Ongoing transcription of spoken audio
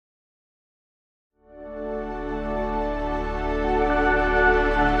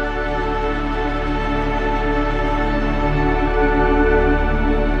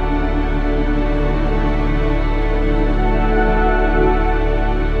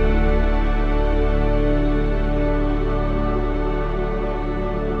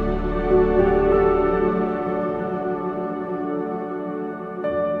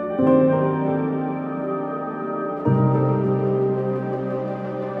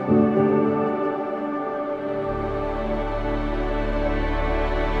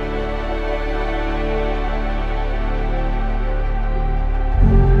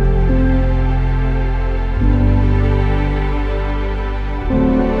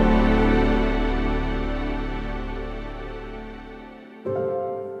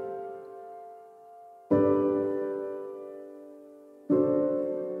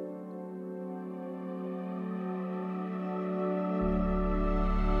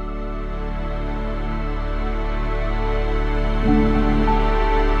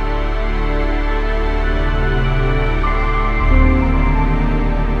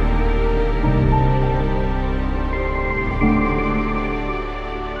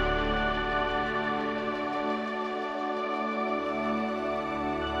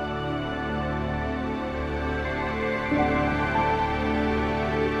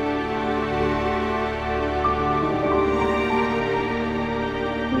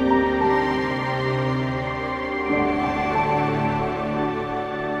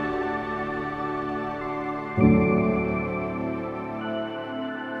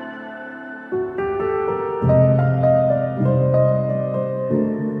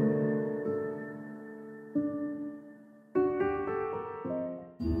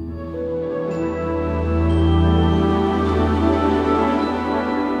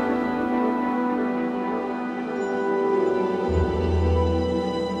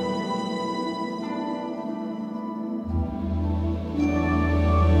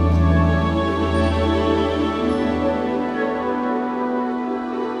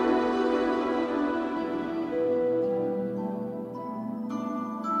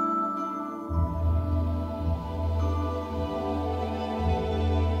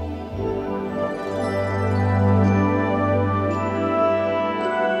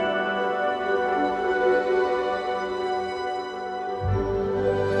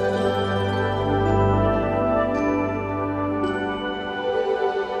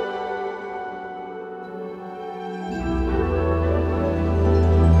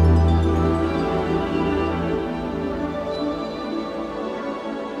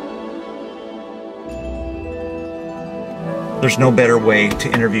there's no better way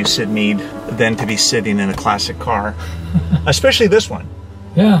to interview Syd Mead than to be sitting in a classic car, especially this one.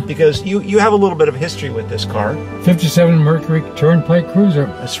 Yeah. Because you have a little bit of history with this car. 57 Mercury Turnpike Cruiser.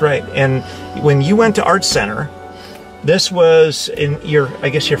 That's right. And when you went to Art Center, this was in I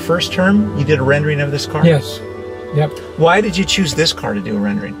guess your first term, you did a rendering of this car? Yes. Yep. Why did you choose this car to do a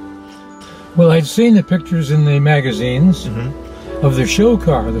rendering? Well, I'd seen the pictures in the magazines of the show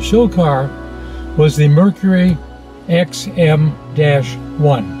car. The show car was the Mercury XM-1.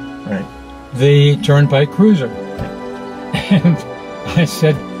 Right. The Turnpike Cruiser. And I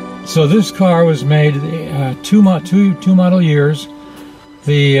said, so this car was made two model years,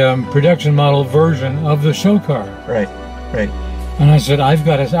 the production model version of the show car. Right, right. And I said, I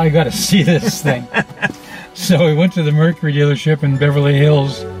got to see this thing. So we went to the Mercury dealership in Beverly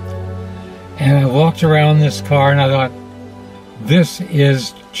Hills, and I walked around this car, and I thought, this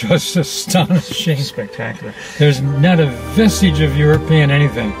is just astonishing. Spectacular. There's not a vestige of European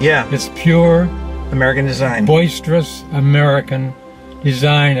anything. Yeah. It's pure American design. Boisterous American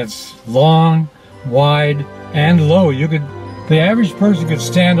design. It's long, wide, and low. The average person could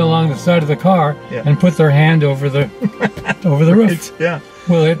stand along the side of the car and put their hand over the roof. Yeah.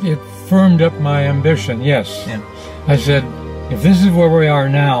 Well, it firmed up my ambition. Yes. Yeah. I said, if this is where we are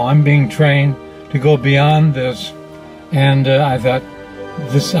now, I'm being trained to go beyond this, and I thought,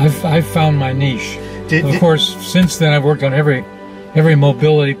 I've found my niche. Of course, since then I've worked on every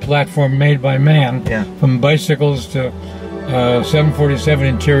mobility platform made by man, from bicycles to 747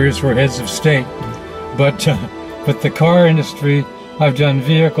 interiors for heads of state. But the car industry, I've done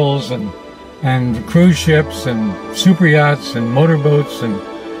vehicles and cruise ships and super yachts and motorboats and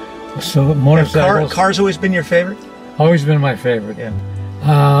so motorcycles. Cars always been your favorite? Always been my favorite. Yeah.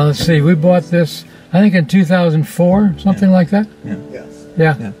 Let's see, we bought this, I think in 2004, something like that. Yeah. Yes.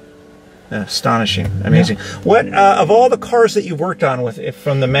 Yeah. Astonishing, amazing. Yeah. What of all the cars that you've worked on,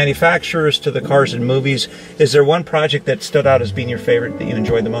 from the manufacturers to the cars in movies, is there one project that stood out as being your favorite that you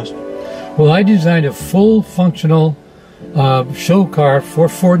enjoyed the most? Well, I designed a full functional show car for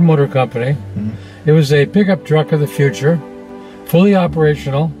Ford Motor Company. It was a pickup truck of the future, fully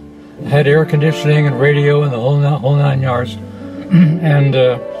operational, had air conditioning and radio and the whole 9 yards. And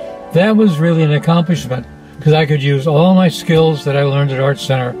that was really an accomplishment, because I could use all my skills that I learned at Art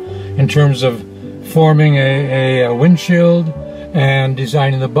Center in terms of forming a windshield and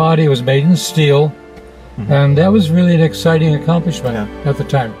designing the body. It was made in steel, and that was really an exciting accomplishment at the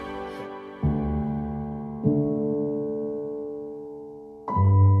time.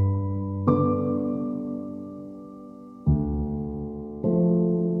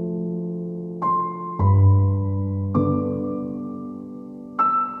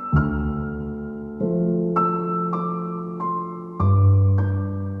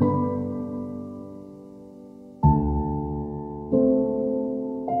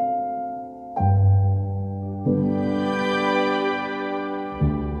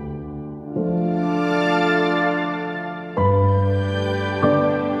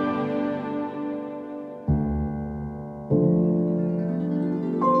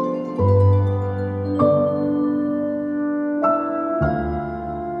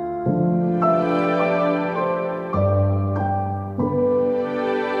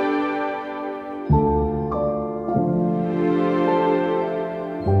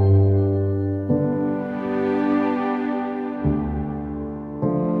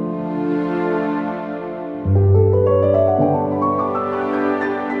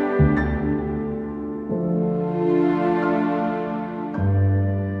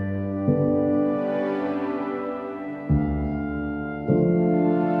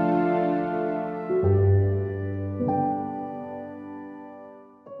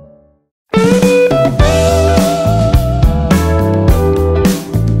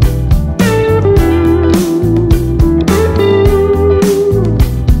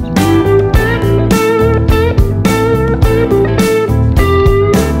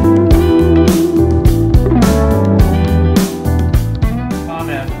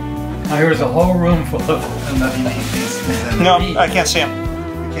 There's a whole room full of them. No, I can't see them.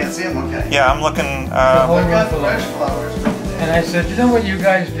 You can't see them? Okay. Yeah, I'm looking. The whole I've room got full of fresh them. flowers for today. And I said, you know what you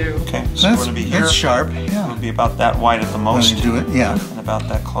guys do? Okay, so we're going to be here. That's sharp. It'll be about that wide at the most. Do it, yeah. And about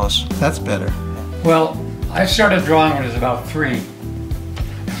that close. That's better. Well, I started drawing when I was about 3.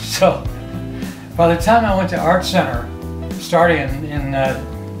 So, by the time I went to Art Center, starting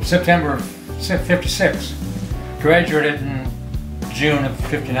in September of '56, graduated in June of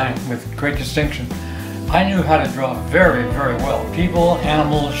 '59 with great distinction, I knew how to draw very, very well. People,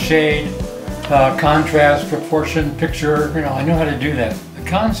 animals, shade, contrast, proportion, picture, I knew how to do that. The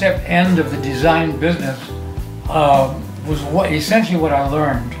concept end of the design business was essentially what I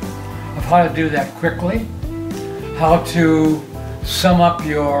learned of how to do that quickly, how to sum up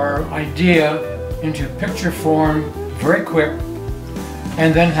your idea into picture form very quick,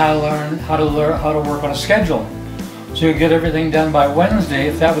 and then how to learn how to work on a schedule, so you get everything done by Wednesday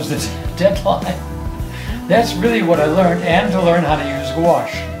if that was the deadline. That's really what I learned, and to learn how to use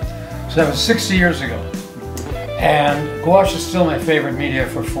gouache. So that was 60 years ago. And gouache is still my favorite media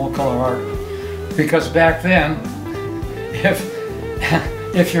for full color art, because back then,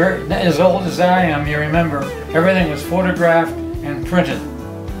 if you're as old as I am, you remember everything was photographed and printed,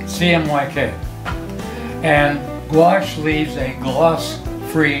 CMYK. And gouache leaves a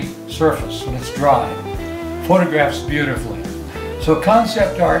gloss-free surface when it's dry. Photographs beautifully. So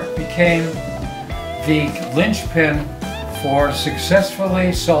concept art became the linchpin for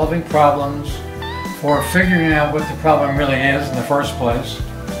successfully solving problems, for figuring out what the problem really is in the first place.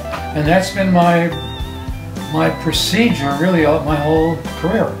 And that's been my procedure really my whole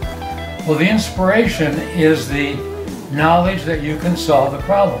career. Well, the inspiration is the knowledge that you can solve the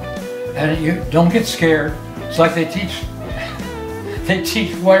problem. And you don't get scared. It's like they teach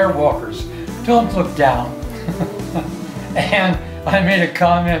wire walkers. Don't look down. And I made a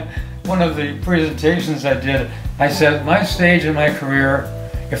comment, one of the presentations I did, I said, my stage in my career,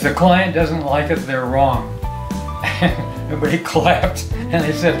 if the client doesn't like it, they're wrong. Everybody clapped, and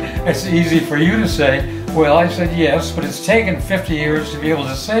they said, it's easy for you to say. Well, I said, yes, but it's taken 50 years to be able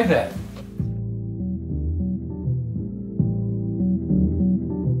to say that.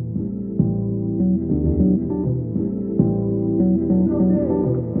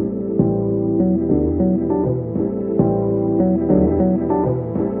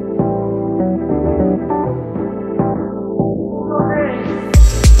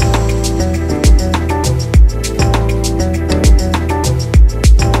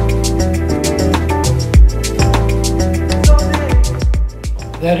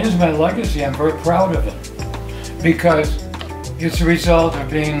 That is my legacy. I'm very proud of it, because it's a result of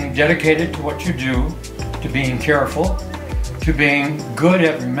being dedicated to what you do, to being careful, to being good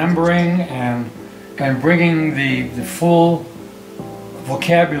at remembering and bringing the full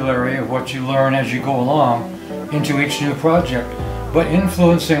vocabulary of what you learn as you go along into each new project, but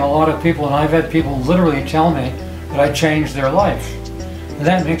influencing a lot of people. And I've had people literally tell me that I changed their life. And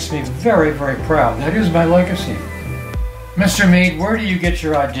that makes me very, very proud. That is my legacy. Mr. Mead, where do you get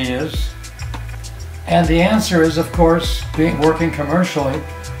your ideas? And the answer is, of course, working commercially,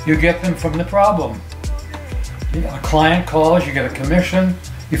 you get them from the problem. A client calls, you get a commission,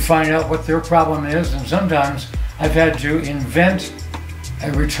 you find out what their problem is, and sometimes I've had to invent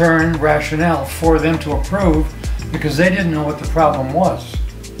a return rationale for them to approve because they didn't know what the problem was.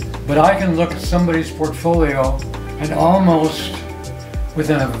 But I can look at somebody's portfolio and almost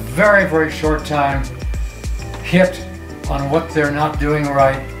within a very, very short time hit on what they're not doing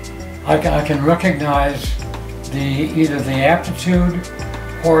right. I can recognize either the aptitude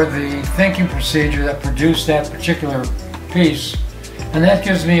or the thinking procedure that produced that particular piece, and that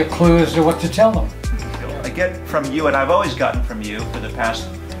gives me a clue as to what to tell them. I get from you, and I've always gotten from you for the past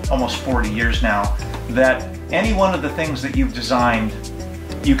almost 40 years now, that any one of the things that you've designed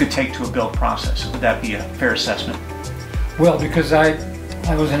you could take to a build process. Would that be a fair assessment? Well, because I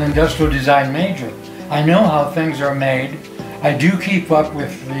was an industrial design major. I know how things are made. I do keep up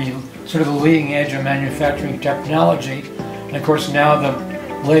with the sort of the leading edge of manufacturing technology. And of course now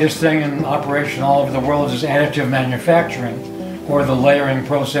the latest thing in operation all over the world is additive manufacturing, or the layering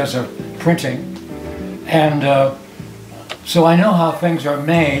process of printing. And so I know how things are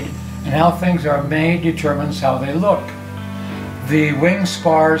made, and how things are made determines how they look. The wing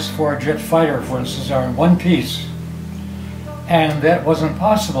spars for a jet fighter, for instance, are in one piece. And that wasn't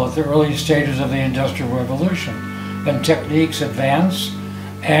possible at the early stages of the Industrial Revolution. Then techniques advance,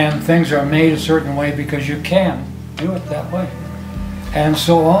 and things are made a certain way because you can do it that way. And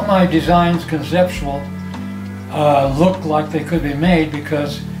so all my designs, conceptual, look like they could be made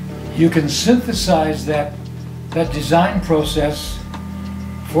because you can synthesize that design process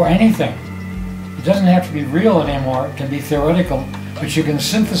for anything. It doesn't have to be real anymore, it can be theoretical, but you can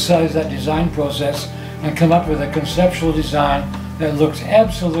synthesize that design process and come up with a conceptual design that looks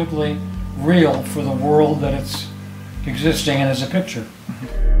absolutely real for the world that it's existing in as a picture.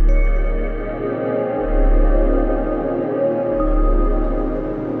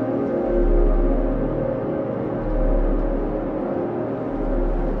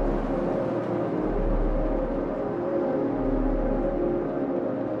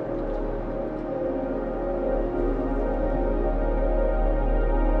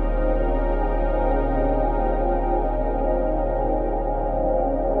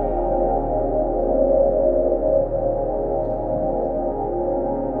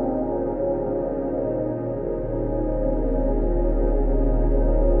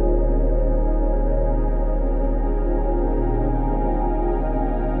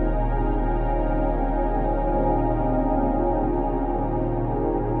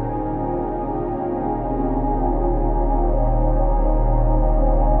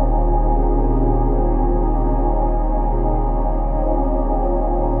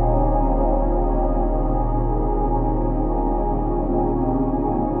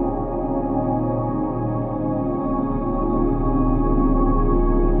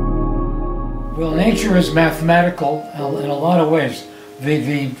 nature is mathematical in a lot of ways.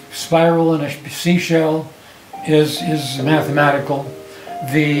 The spiral in a seashell is mathematical.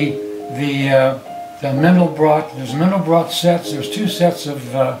 The Mandelbrot, there's Mandelbrot sets. There's 2 sets of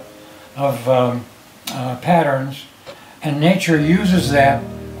patterns, and nature uses that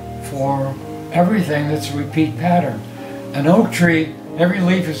for everything that's a repeat pattern. An oak tree, every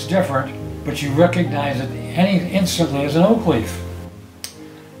leaf is different, but you recognize it instantly as an oak leaf.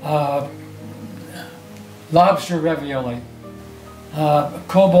 Lobster ravioli,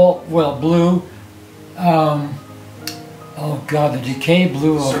 cobalt, well, blue, oh God, the decay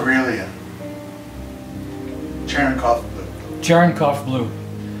blue. Cerulean. Cherenkov blue. Cherenkov blue.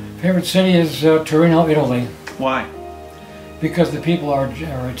 Favorite city is Torino, Italy. Why? Because the people are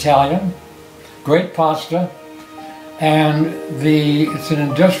Italian, great pasta, and it's an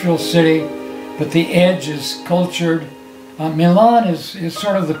industrial city, but the edge is cultured. Milan is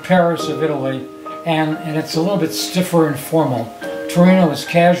sort of the Paris of Italy, and it's a little bit stiffer and formal. Torino is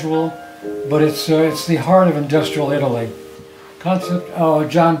casual, but it's the heart of industrial Italy.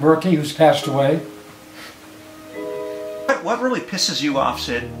 John Berkey, who's passed away. What really pisses you off,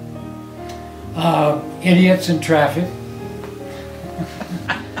 Syd? Idiots in traffic.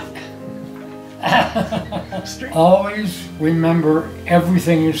 Always remember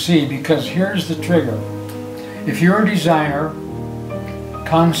everything you see, because here's the trigger. If you're a designer,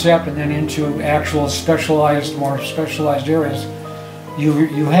 concept and then into actual specialized, more specialized areas,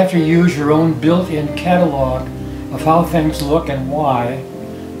 you have to use your own built-in catalog of how things look and why,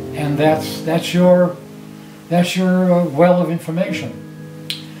 and that's your well of information.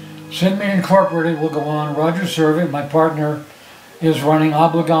 Syd Mead Incorporated will go on. Roger Servit, my partner, is running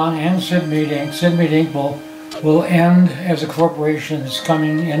Obligon and Syd Mead Inc. Syd Mead Inc. will end as a corporation this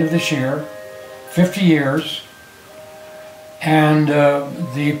coming end of this year, 50 years. And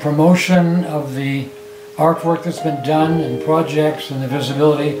the promotion of the artwork that's been done and projects and the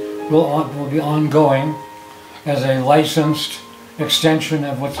visibility will be ongoing as a licensed extension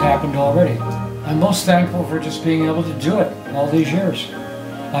of what's happened already. I'm most thankful for just being able to do it all these years.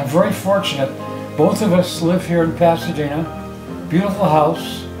 I'm very fortunate. Both of us live here in Pasadena, beautiful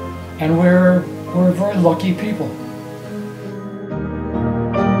house, and we're very lucky people.